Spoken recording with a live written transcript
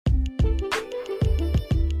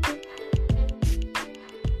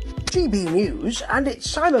GB News, and it's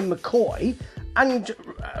Simon McCoy and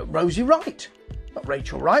Rosie Wright. Not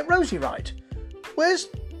Rachel Wright, Rosie Wright. Where's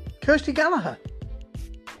Kirsty Gallagher?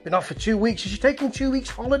 Been off for 2 weeks. Is she taking 2 weeks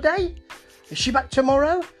holiday? Is she back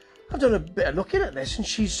tomorrow? I've done a bit of looking at this, and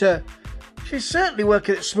she's certainly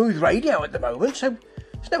working at Smooth Radio at the moment, so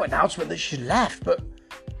there's no announcement that she's left, but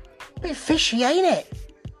a bit fishy, ain't it?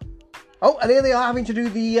 Oh, and here they are having to do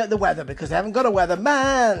the weather, because they haven't got a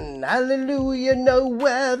weatherman. Hallelujah, no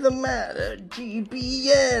weatherman at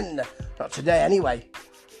GBN. Not today, anyway.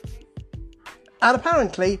 And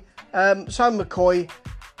apparently, Simon McCoy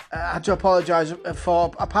had to apologise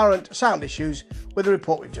for apparent sound issues with the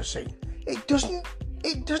report we've just seen. It doesn't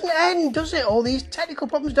end, does it? All these technical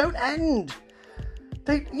problems don't end.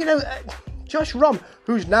 Josh Rom,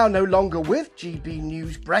 who's now no longer with GB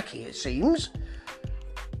News Brekkie, it seems,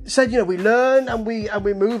 said, we learn and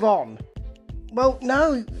we move on. Well,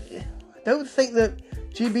 no, I don't think that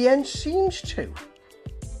GBN seems to.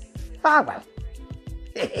 Ah, well.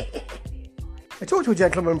 I talked to a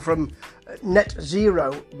gentleman from Net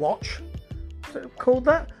Zero Watch, called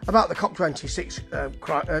that, about the COP26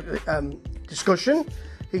 discussion.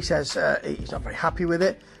 He says he's not very happy with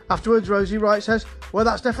it. Afterwards, Rosie Wright says, well,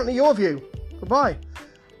 that's definitely your view. Goodbye.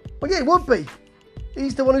 Well, yeah, it would be.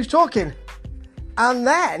 He's the one who's talking. And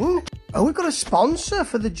then, we've got a sponsor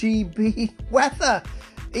for the GB weather,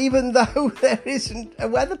 even though there isn't a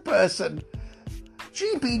weather person.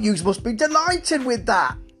 GB News must be delighted with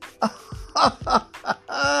that.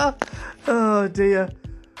 Oh dear.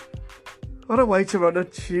 What a way to run a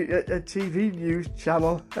TV news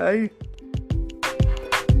channel, eh?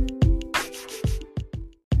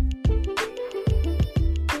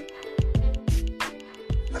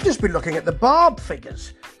 I've just been looking at the Barb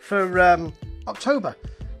figures for October.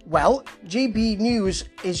 Well, GB News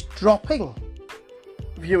is dropping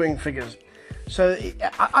viewing figures. So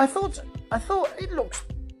I thought it looks...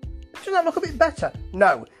 Doesn't that look a bit better?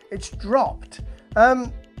 No, it's dropped.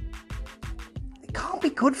 It can't be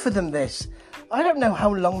good for them, this. I don't know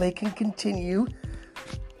how long they can continue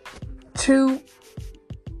to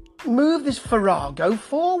move this farrago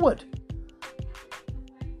forward.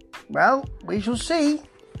 Well, we shall see.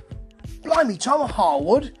 Blimey, Tom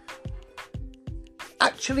Harwood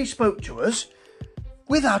actually spoke to us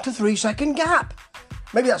without a 3-second gap.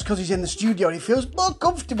 Maybe that's because he's in the studio and he feels more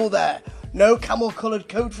comfortable there. No camel-coloured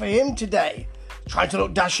coat for him today. Trying to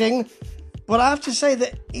look dashing. But I have to say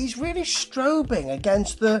that he's really strobing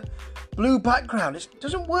against the blue background. It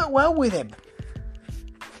doesn't work well with him.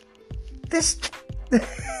 This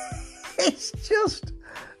it's just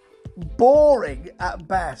boring at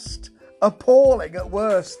best. Appalling at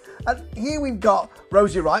worst. And here we've got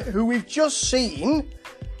Rosie Wright, who we've just seen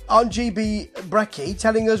on GB Brekkie,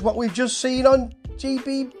 telling us what we've just seen on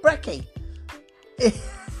GB Brekkie.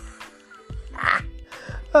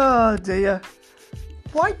 Oh dear.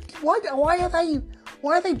 Why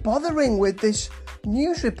are they bothering with this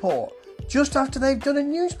news report just after they've done a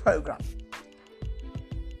news programme?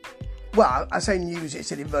 Well, I say news,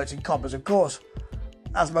 it's in inverted commas, of course,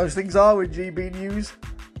 as most things are with GB News.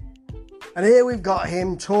 And here we've got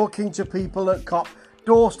him talking to people at COP,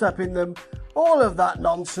 doorstepping them, all of that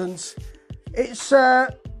nonsense. It's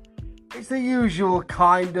the usual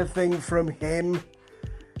kind of thing from him.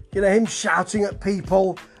 Him shouting at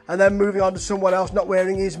people and then moving on to someone else not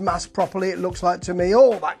wearing his mask properly, it looks like to me,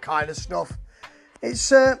 all that kind of stuff. It's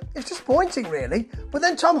disappointing, really. But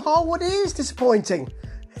then Tom Harwood is disappointing.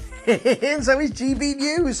 And so is GB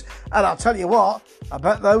News. And I'll tell you what, I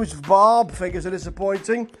bet those Barb figures are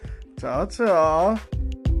disappointing. Ta-ta.